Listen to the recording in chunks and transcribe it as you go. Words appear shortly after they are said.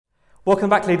Welcome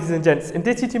back, ladies and gents. In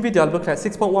this teaching video, I'll look at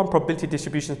 6.1 probability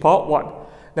distributions part 1.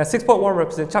 Now 6.1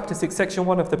 represents chapter 6 section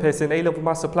 1 of the Pearson A level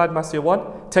maths applied maths year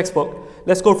 1 textbook.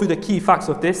 Let's go through the key facts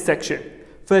of this section.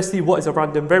 Firstly, what is a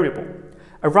random variable?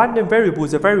 A random variable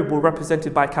is a variable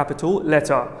represented by capital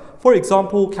letter. For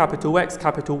example, capital X,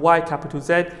 capital Y, capital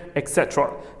Z,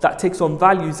 etc. that takes on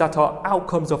values that are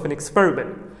outcomes of an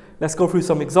experiment. Let's go through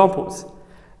some examples.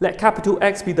 Let capital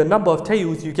X be the number of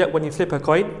tails you get when you flip a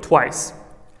coin twice.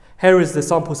 Here is the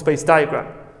sample space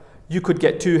diagram. You could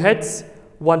get 2 heads,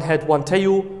 1 head, 1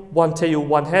 tail, 1 tail,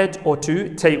 1 head, or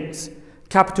 2 tails.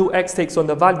 Capital X takes on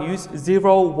the values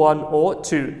 0, 1, or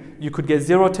 2. You could get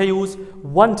 0 tails,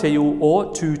 1 tail,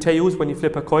 or 2 tails when you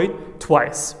flip a coin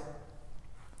twice.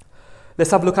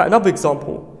 Let's have a look at another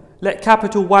example. Let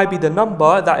capital Y be the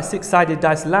number that a 6-sided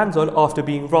dice lands on after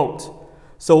being rolled.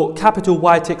 So capital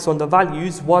Y takes on the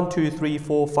values 1, 2, 3,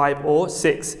 4, 5, or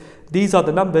 6. These are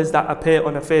the numbers that appear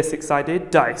on a fair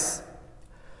 6-sided dice.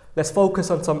 Let's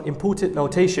focus on some important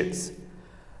notations.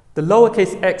 The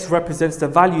lowercase x represents the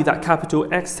value that capital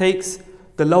X takes.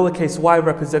 The lowercase y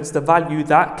represents the value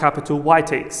that capital Y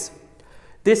takes.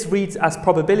 This reads as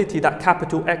probability that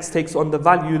capital X takes on the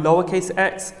value lowercase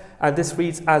x, and this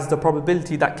reads as the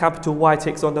probability that capital Y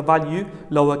takes on the value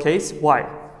lowercase y.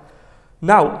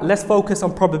 Now, let's focus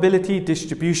on probability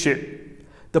distribution.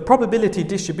 The probability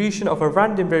distribution of a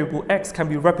random variable x can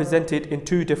be represented in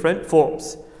 2 different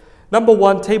forms. Number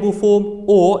 1, table form,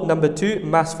 or number 2,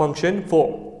 mass function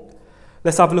form.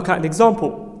 Let's have a look at an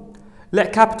example.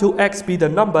 Let capital X be the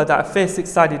number that a fair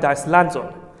 6-sided dice lands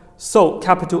on. So,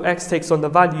 capital X takes on the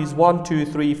values 1, 2,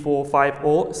 3, 4, 5,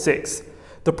 or 6.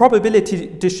 The probability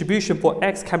distribution for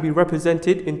x can be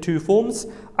represented in 2 forms,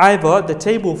 either the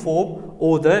table form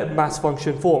or the mass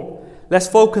function form. Let's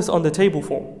focus on the table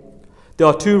form. There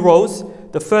are 2 rows.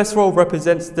 The first row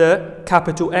represents the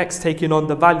capital X taking on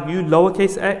the value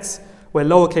lowercase x, where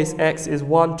lowercase x is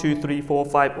 1, 2, 3, 4,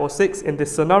 5, or 6 in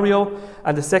this scenario.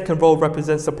 And the second row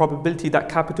represents the probability that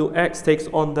capital X takes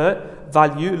on the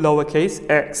value lowercase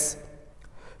x.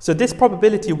 So this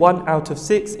probability 1 out of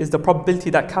 6 is the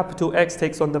probability that capital X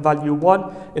takes on the value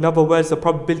 1. In other words, the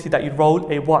probability that you roll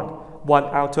a 1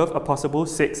 out of a possible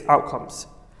 6 outcomes.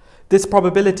 This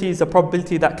probability is the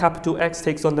probability that capital X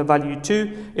takes on the value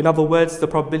 2. In other words, the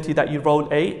probability that you roll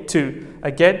a 2.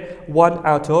 Again, 1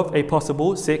 out of a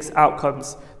possible 6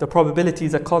 outcomes. The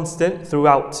probabilities are constant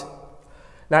throughout.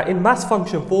 Now, in mass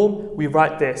function form, we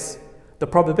write this. The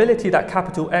probability that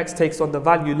capital X takes on the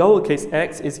value lowercase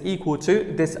x is equal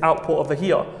to this output over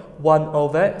here, 1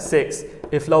 over 6,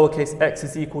 if lowercase x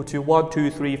is equal to 1,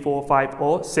 2, 3, 4, 5,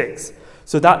 or 6.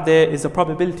 So that there is a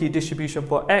probability distribution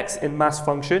for x in mass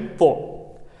function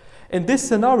form. In this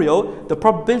scenario, the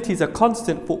probabilities are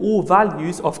constant for all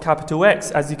values of capital X,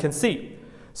 as you can see.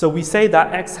 So we say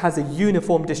that x has a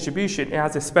uniform distribution. It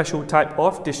has a special type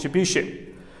of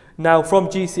distribution. Now from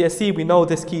GCSE, we know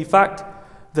this key fact.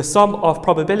 The sum of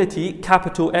probability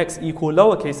capital X equal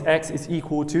lowercase x is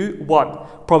equal to 1.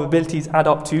 Probabilities add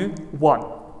up to 1.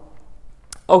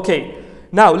 Okay,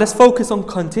 now let's focus on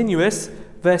continuous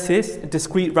versus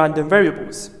discrete random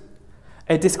variables.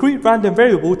 A discrete random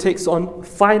variable takes on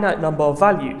finite number of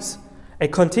values. A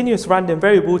continuous random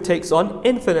variable takes on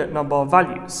infinite number of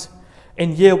values.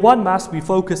 In year 1 maths, we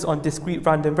focus on discrete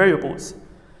random variables.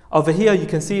 Over here, you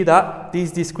can see that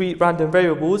these discrete random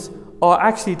variables are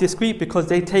actually discrete because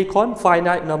they take on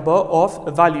finite number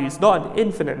of values, not an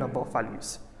infinite number of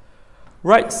values.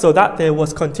 Right, so that there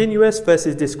was continuous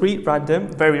versus discrete random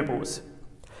variables.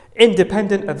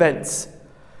 Independent events.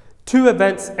 2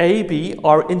 events A, B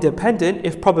are independent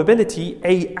if probability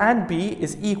A and B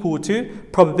is equal to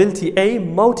probability A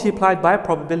multiplied by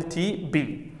probability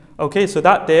B. Okay, so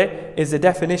that there is the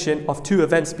definition of 2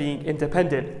 events being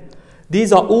independent.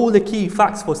 These are all the key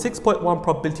facts for 6.1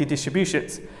 probability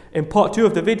distributions. In part 2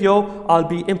 of the video, I'll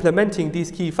be implementing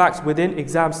these key facts within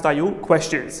exam style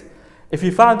questions. If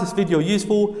you found this video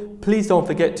useful, please don't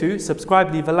forget to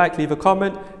subscribe, leave a like, leave a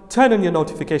comment, turn on your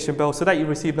notification bell so that you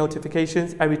receive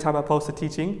notifications every time I post a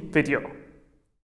teaching video.